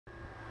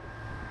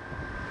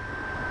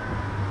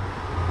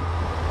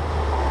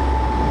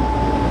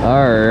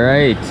All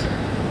right.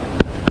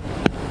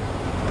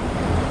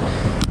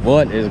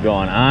 What is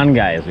going on,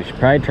 guys? We should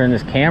probably turn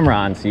this camera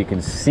on so you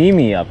can see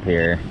me up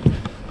here.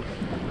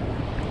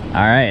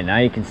 All right, now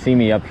you can see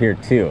me up here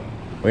too.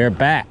 We are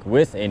back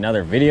with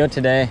another video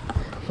today.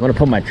 I'm gonna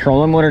put my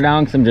trolling motor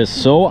down because I'm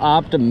just so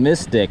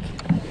optimistic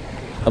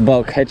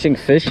about catching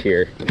fish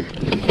here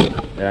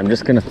that I'm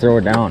just gonna throw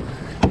it down.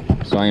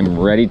 So I am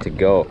ready to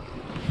go.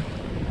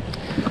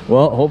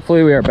 Well,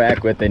 hopefully we are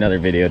back with another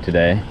video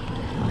today.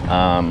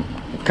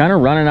 Kind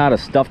of running out of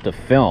stuff to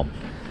film.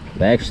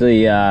 I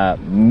actually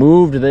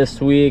moved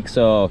this week,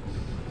 so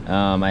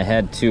I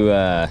had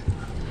to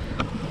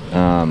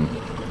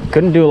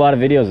couldn't do a lot of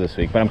videos this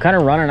week, but I'm kind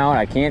of running out.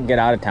 I can't get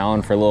out of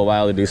town for a little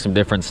while to do some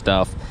different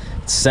stuff.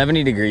 It's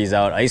 70 degrees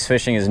out. Ice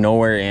fishing is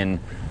nowhere in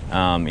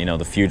you know,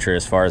 the future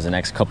as far as the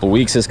next couple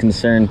weeks is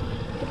concerned.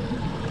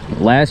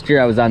 Last year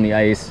I was on the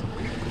ice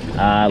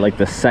like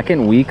the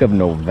second week of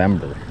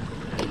November.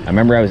 I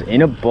remember I was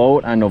in a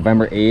boat on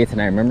November 8th,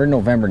 and I remember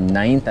November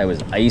 9th I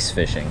was ice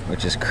fishing,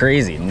 which is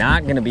crazy.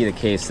 Not gonna be the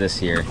case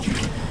this year.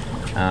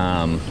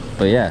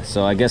 But yeah,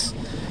 so I guess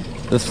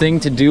the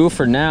thing to do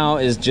for now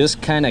is just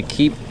kind of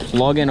keep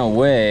plugging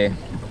away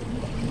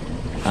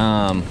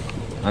on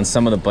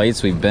some of the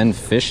bites we've been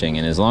fishing.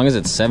 And as long as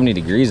it's 70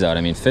 degrees out,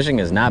 I mean, fishing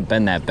has not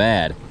been that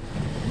bad.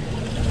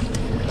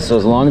 So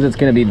as long as it's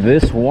gonna be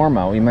this warm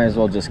out, we might as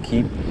well just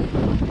keep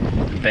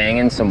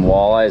banging some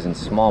walleyes and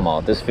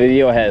smallmouth. This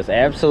video has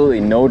absolutely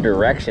no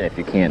direction if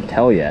you can't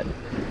tell yet.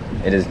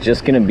 It is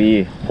just gonna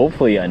be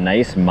hopefully a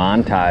nice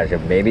montage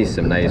of maybe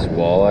some nice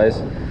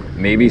walleyes,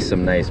 maybe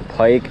some nice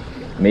pike,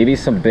 maybe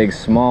some big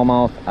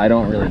smallmouth. I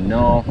don't really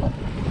know.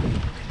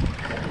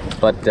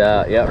 But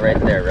yeah, right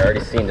there, we're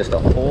already seeing just a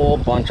whole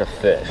bunch of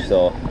fish.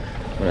 So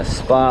I'm gonna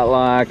spot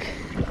lock.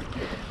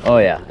 Oh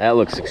yeah, that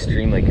looks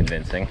extremely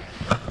convincing.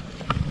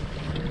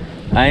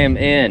 I am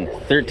in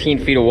 13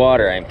 feet of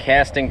water. I'm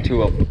casting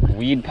to a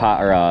weed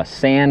pot or a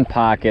sand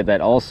pocket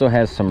that also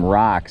has some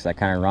rocks that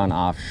kind of run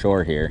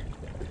offshore here.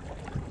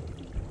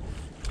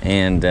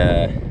 And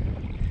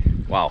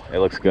wow, it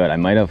looks good. I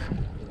might have,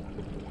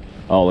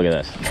 oh, look at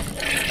this.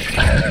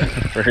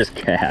 First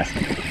cast.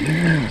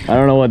 I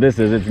don't know what this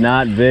is. It's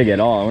not big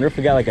at all. I wonder if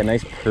we got like a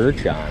nice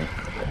perch on.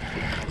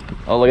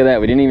 Oh, look at that.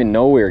 We didn't even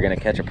know we were gonna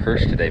catch a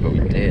perch today, but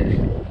we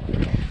did.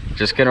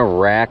 Just gonna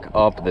rack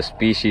up the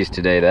species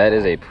today. That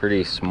is a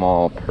pretty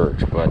small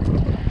perch, but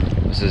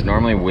this is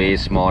normally way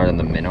smaller than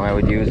the minnow I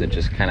would use. It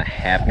just kind of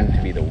happened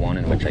to be the one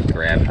in which I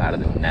grabbed out of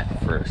the net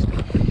first.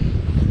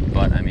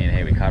 But I mean,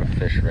 hey, we caught a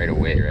fish right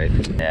away, right?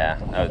 Yeah.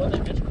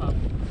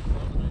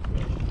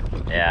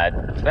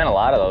 Yeah, it's been a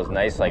lot of those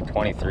nice like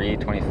 23,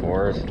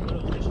 24s.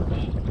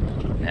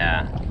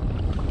 Yeah.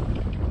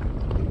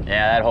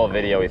 Yeah, that whole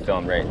video we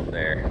filmed right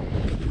there.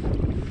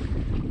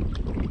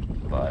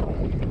 But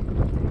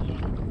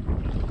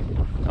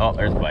oh,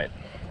 there's a bite.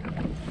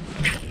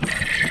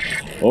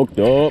 Hooked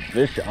up,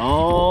 fish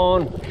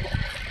on.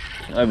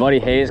 My buddy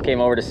Hayes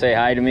came over to say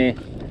hi to me.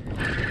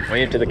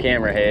 Wave to the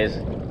camera, Hayes.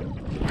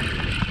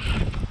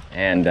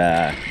 And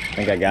I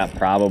think I got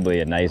probably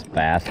a nice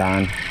bass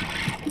on.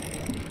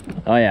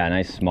 Oh yeah,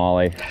 nice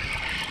smallie.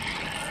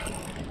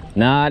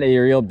 Not a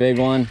real big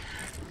one,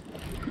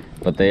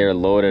 but they are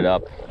loaded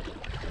up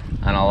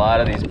on a lot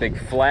of these big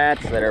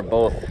flats that are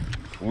both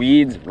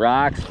weeds,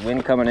 rocks,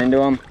 wind coming into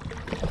them.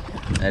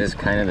 That is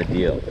kind of the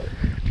deal.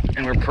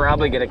 And we're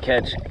probably gonna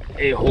catch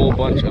a whole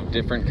bunch of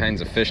different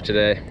kinds of fish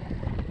today.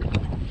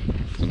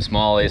 Some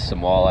smallies,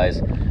 some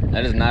walleyes.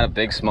 That is not a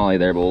big smallie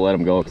there, but we'll let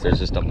them go because there's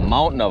just a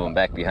mountain of them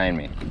back behind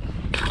me.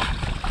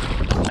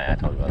 I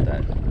told you about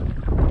that.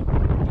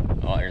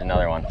 Oh, here's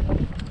another one.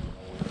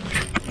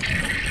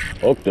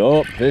 Hooked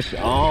up, fish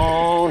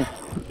on.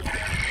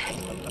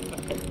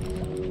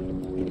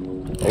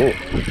 Oh,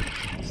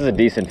 this is a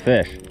decent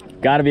fish.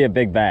 Gotta be a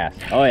big bass.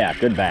 Oh yeah,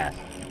 good bass.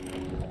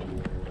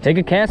 Take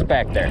a cast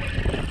back there.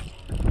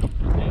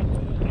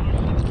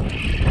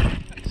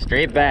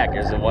 Straight back.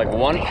 There's like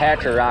one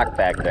patch of rock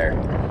back there.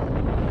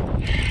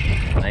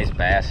 Nice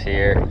bass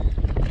here.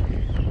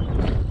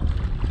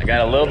 I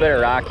got a little bit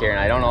of rock here, and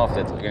I don't know if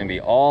it's gonna be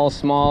all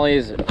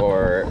smallies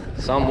or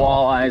some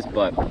walleyes,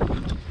 but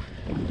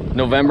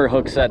November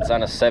hook sets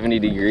on a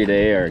 70-degree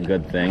day are a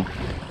good thing.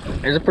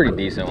 There's a pretty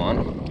decent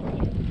one.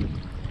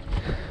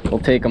 We'll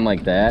take them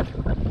like that.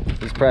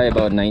 It's probably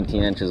about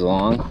 19 inches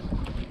long.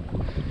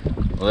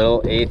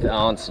 Little 1/8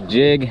 ounce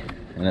jig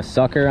and a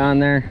sucker on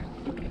there.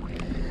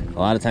 A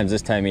lot of times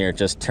this time of year it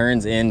just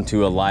turns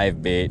into a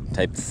live bait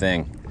type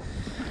thing,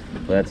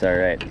 but that's all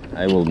right.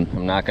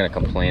 I'm not going to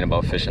complain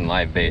about fishing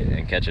live bait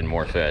and catching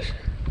more fish.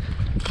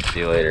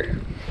 See you later.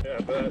 Yeah,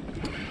 I bet.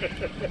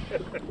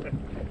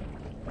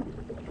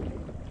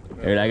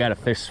 Dude, I got a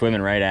fish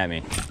swimming right at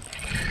me.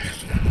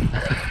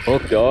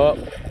 Hooked up,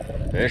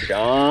 fish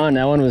on.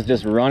 That one was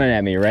just running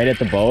at me right at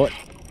the boat.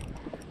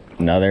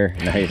 Another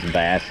nice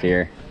bass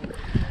here.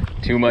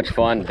 Too much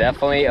fun.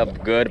 Definitely a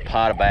good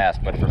pot of bass,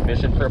 but for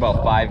fishing for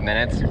about 5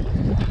 minutes,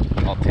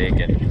 I'll take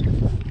it.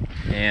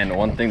 And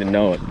one thing to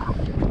note,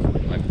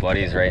 my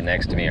buddies right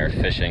next to me are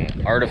fishing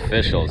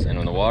artificials, and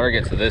when the water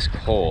gets this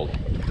cold,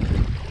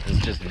 there's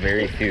just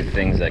very few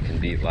things that can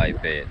beat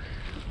live bait.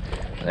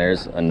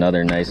 There's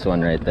another nice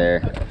one right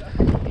there.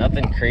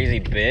 Nothing crazy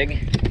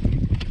big.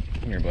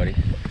 Come here, buddy.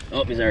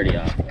 Oh, he's already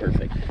off.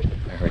 Perfect.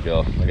 There we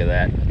go. Look at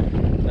that.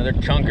 Another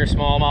chunker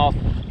smallmouth.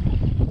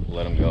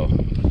 Let him go.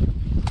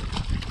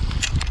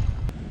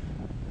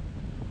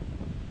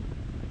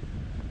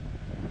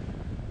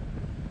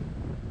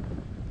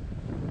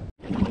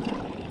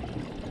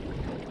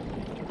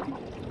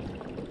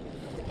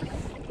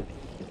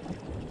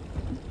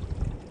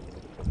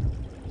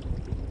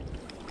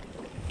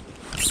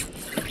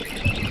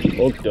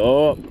 Hooked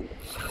up.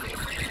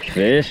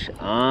 Fish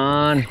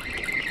on.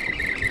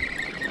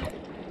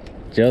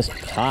 Just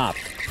popped.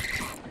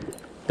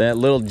 That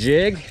little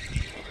jig.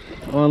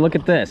 Oh, and look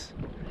at this.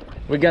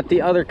 We got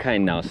the other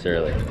kind now,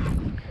 Surly.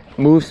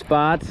 Move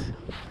spots.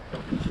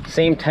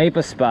 Same type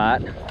of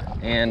spot.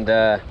 And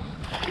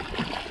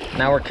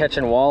now we're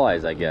catching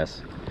walleyes, I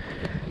guess.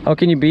 How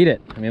can you beat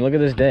it? I mean, look at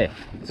this day.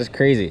 It's just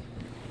crazy.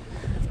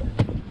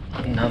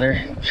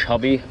 Another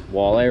chubby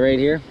walleye right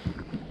here.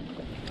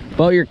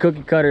 About your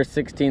cookie cutter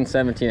 16,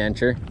 17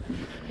 incher.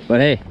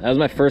 But hey, that was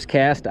my first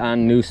cast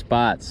on new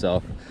spots,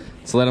 so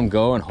let's let them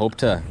go and hope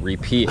to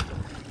repeat.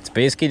 It's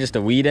basically just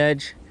a weed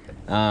edge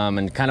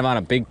and kind of on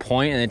a big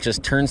point, and it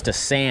just turns to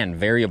sand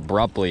very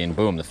abruptly, and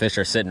boom, the fish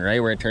are sitting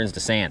right where it turns to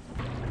sand.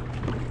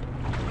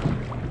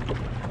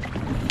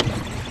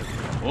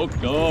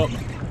 Hooked up.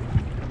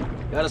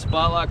 Got a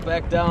spot lock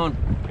back down.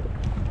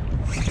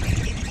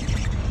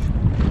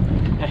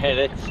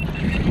 It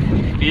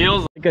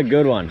feels like a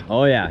good one.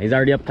 Oh yeah, he's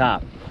already up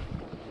top.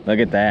 Look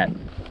at that.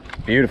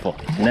 Beautiful.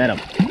 Net him.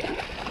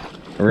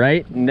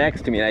 Right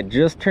next to me. I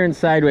just turned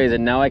sideways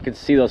and now I could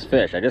see those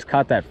fish. I just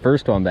caught that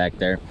first one back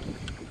there.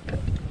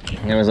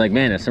 And I was like,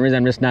 man, for some reason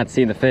I'm just not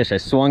seeing the fish. I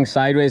swung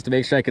sideways to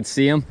make sure I could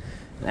see them.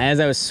 As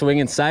I was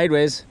swinging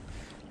sideways,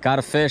 got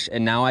a fish,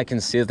 and now I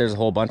can see that there's a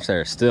whole bunch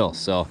there still.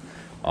 So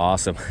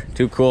awesome.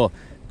 Too cool.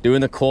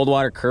 Doing the cold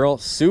water curl.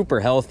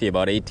 Super healthy,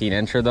 about 18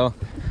 incher though.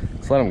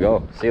 Let's let him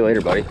go. See you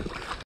later, buddy.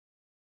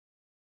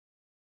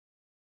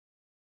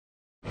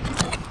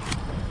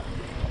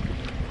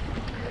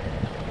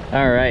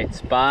 All right,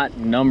 spot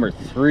number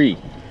 3.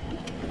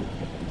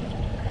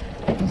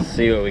 Let's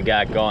see what we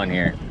got going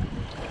here.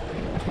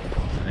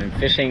 I'm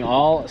fishing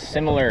all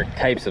similar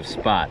types of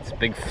spots,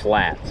 big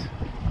flats.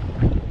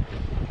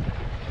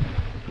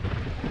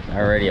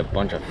 Already a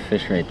bunch of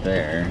fish right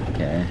there.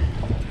 Okay.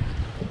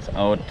 It's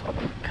out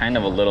kind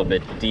of a little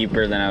bit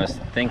deeper than I was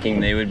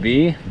thinking they would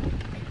be.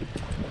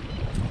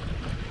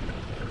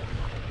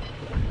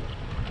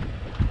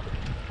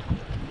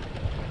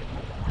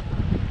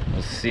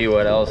 See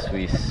what else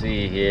we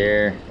see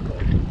here.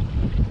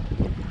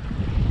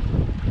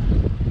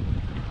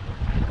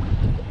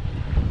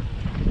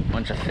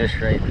 Bunch of fish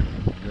right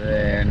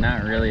there.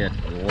 Not really a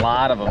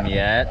lot of them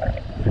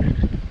yet.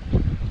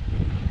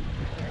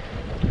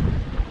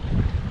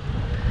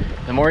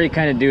 The more you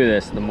kind of do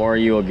this, the more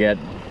you will get,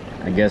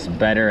 I guess,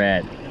 better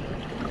at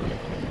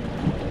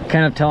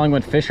kind of telling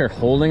when fish are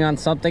holding on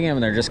something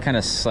and they're just kind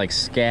of like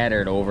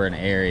scattered over an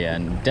area.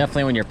 And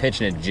definitely when you're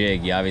pitching a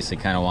jig, you obviously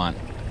kind of want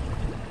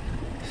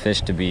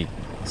fish to be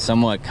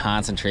somewhat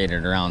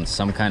concentrated around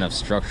some kind of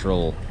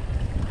structural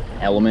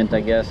element,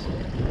 I guess.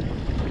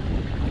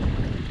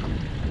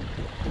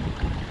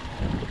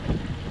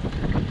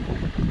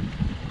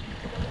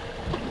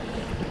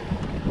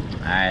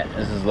 Alright,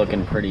 this is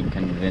looking pretty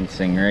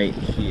convincing right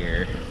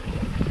here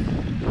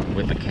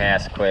with the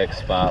cast quick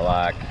spot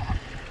lock.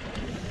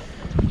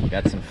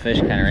 Got some fish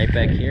kind of right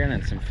back here and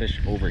then some fish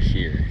over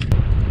here.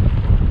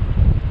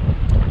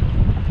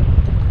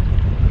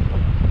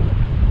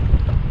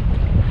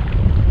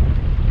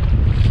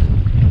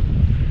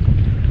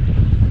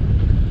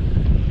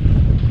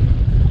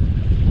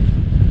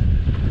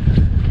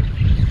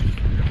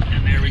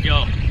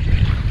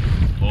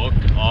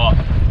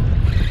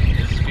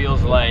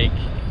 Like,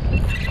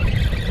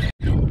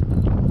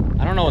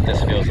 I don't know what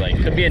this feels like.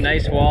 Could be a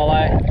nice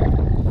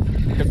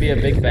walleye, could be a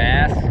big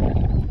bass.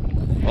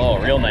 Oh,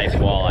 real nice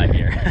walleye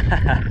here.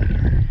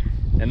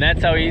 And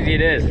that's how easy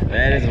it is.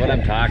 That is what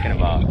I'm talking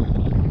about.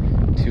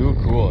 Too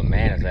cool.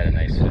 Man, is that a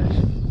nice fish.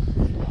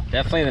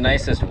 Definitely the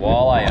nicest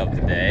walleye of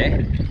the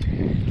day.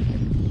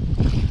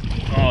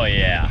 Oh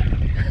yeah.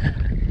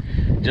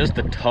 Just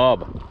a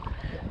tub.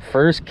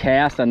 First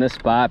cast on this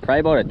spot, probably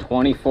about a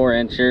 24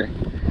 incher.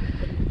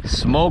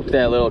 Smoked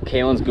that little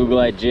Kalen's Google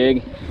Eye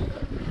jig.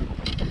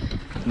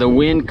 The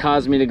wind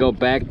caused me to go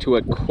back to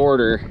a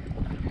quarter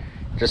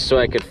just so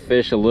I could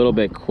fish a little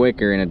bit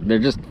quicker, and they're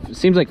just, it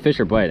seems like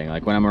fish are biting.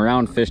 Like when I'm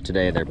around fish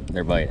today,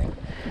 they're biting.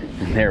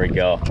 And there we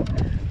go.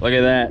 Look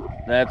at that.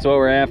 That's what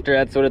we're after.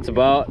 That's what it's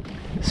about.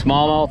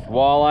 Smallmouth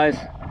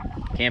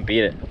walleyes. Can't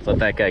beat it. Let's let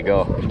that guy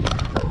go.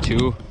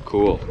 Too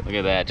cool. Look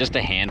at that. Just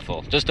a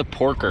handful. Just a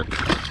porker.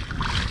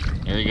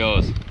 There he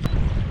goes.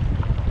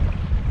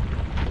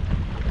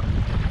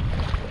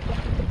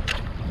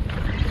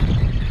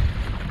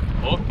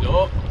 Hooked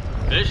up,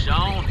 fish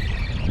on.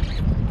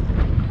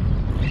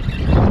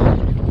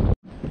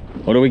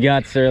 What do we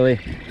got, Surly?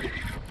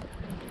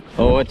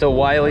 Oh, it's a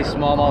wily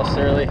smallmouth,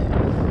 Surly.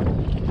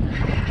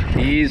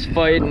 He's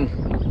fighting.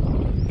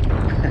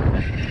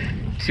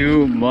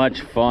 Too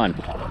much fun.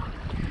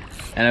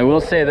 And I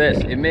will say this,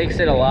 it makes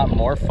it a lot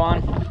more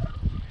fun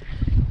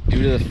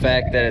due to the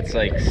fact that it's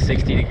like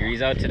 60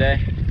 degrees out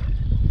today.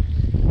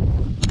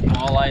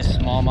 Walleye,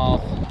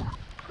 smallmouth,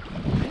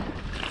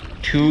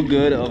 too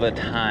good of a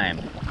time.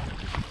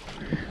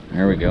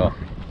 There we go.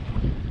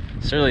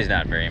 Surly's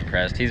not very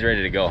impressed. He's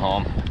ready to go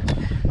home.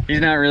 He's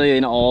not really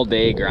an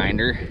all-day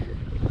grinder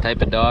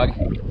type of dog,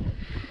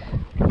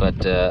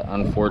 but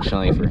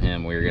unfortunately for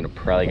him, we're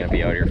probably gonna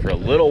be out here for a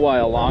little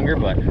while longer,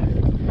 but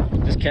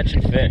just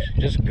catching fish,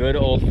 just good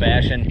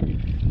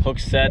old-fashioned hook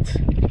sets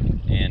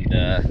and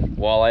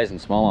walleyes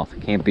and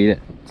smallmouth. Can't beat it.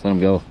 Let's let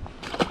them go.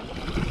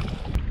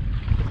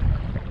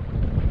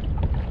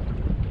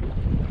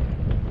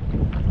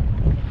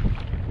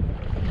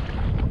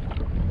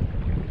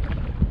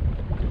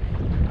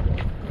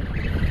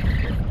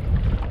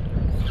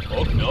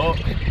 Oh no!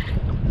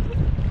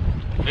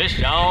 Fish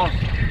down.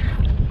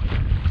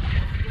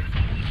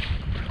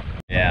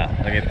 Yeah,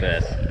 look at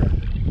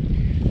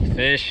this.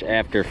 Fish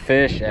after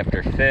fish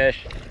after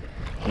fish.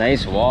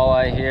 Nice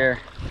walleye here.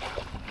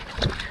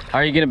 How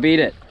are you gonna beat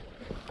it?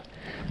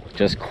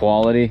 Just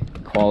quality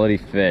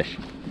fish.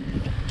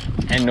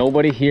 And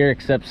nobody here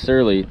except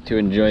Surly to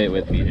enjoy it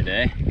with me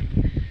today.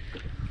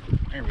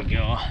 There we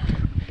go.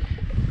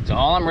 So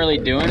all I'm really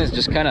doing is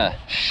just kind of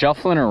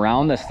shuffling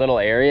around this little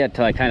area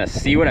until I kind of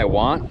see what I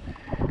want.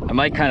 I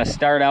might kind of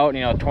start out,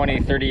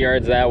 20, 30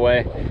 yards that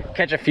way,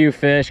 catch a few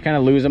fish, kind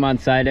of lose them on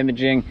side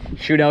imaging,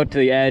 shoot out to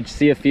the edge,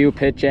 see a few,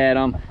 pitch at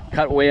them,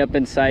 cut way up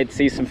inside,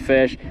 see some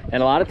fish.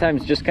 And a lot of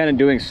times just kind of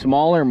doing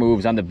smaller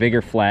moves on the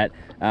bigger flat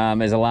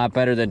is a lot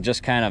better than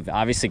just kind of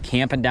obviously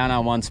camping down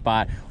on one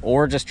spot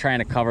or just trying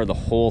to cover the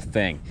whole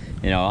thing.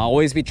 I'll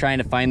always be trying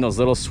to find those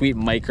little sweet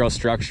micro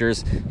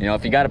structures.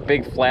 If you got a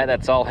big flat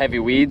that's all heavy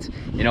weeds,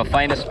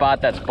 find a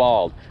spot that's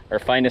bald, or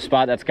find a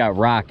spot that's got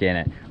rock in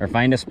it, or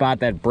find a spot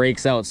that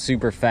breaks out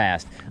super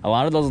fast. A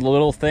lot of those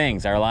little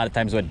things are a lot of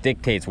times what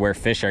dictates where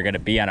fish are going to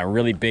be on a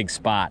really big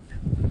spot.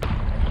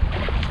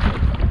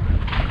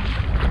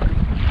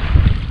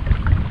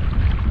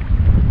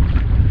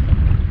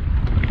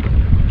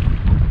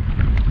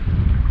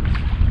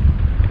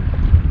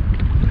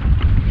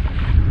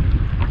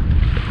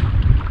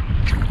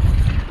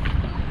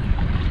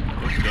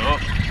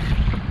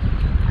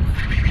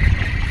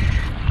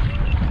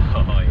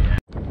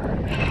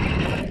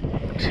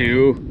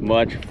 Too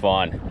much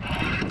fun.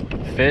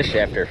 Fish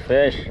after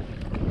fish.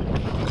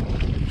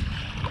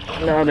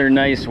 Another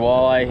nice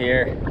walleye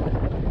here.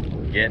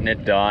 Getting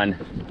it done.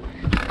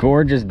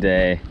 Gorgeous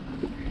day.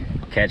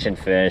 Catching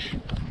fish.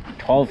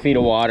 12 feet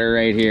of water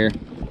right here.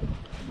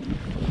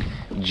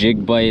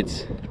 Jig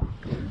bites.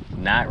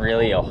 Not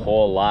really a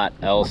whole lot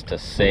else to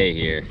say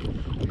here.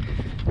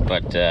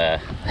 But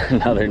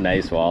another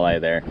nice walleye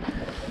there.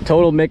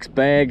 Total mixed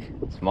bag.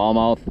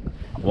 Smallmouth,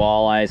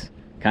 walleyes.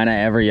 Kind of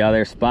every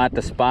other, spot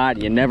to spot.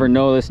 You never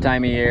know this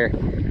time of year.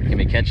 You can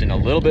be catching a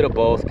little bit of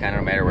both, kind of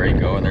no matter where you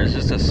go. And there's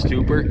just a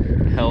super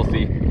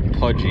healthy,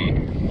 pudgy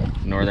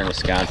northern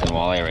Wisconsin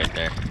walleye right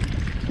there.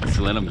 Let's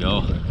let them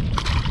go.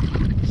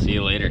 See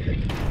you later.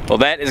 Well,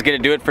 that is gonna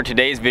do it for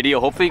today's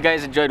video. Hopefully you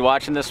guys enjoyed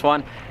watching this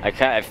one.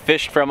 I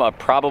fished from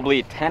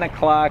probably 10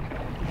 o'clock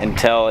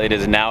until it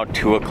is now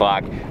 2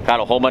 o'clock. Caught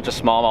a whole bunch of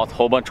smallmouth,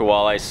 whole bunch of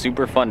walleyes,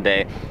 super fun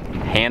day.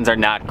 Hands are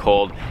not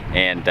cold,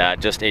 and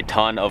just a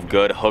ton of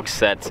good hook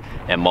sets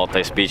and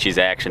multi-species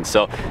action.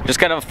 So just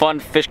kind of a fun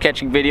fish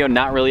catching video,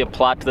 not really a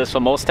plot to this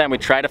one. Most of the time we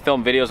try to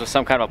film videos with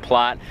some kind of a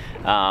plot,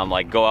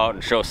 like go out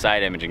and show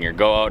side imaging or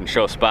go out and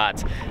show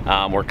spots.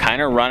 We're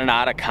kind of running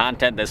out of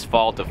content this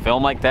fall to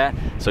film like that,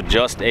 so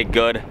just a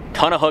good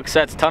ton of hook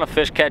sets, ton of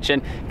fish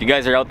catching. If you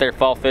guys are out there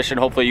fall fishing,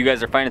 hopefully you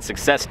guys are finding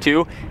success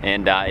too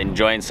and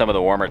enjoying some of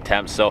the warmer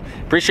temps. So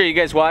appreciate you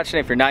guys watching.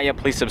 If you're not yet,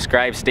 please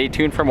subscribe. Stay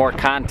tuned for more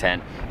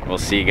content. We'll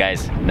see you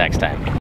guys next time.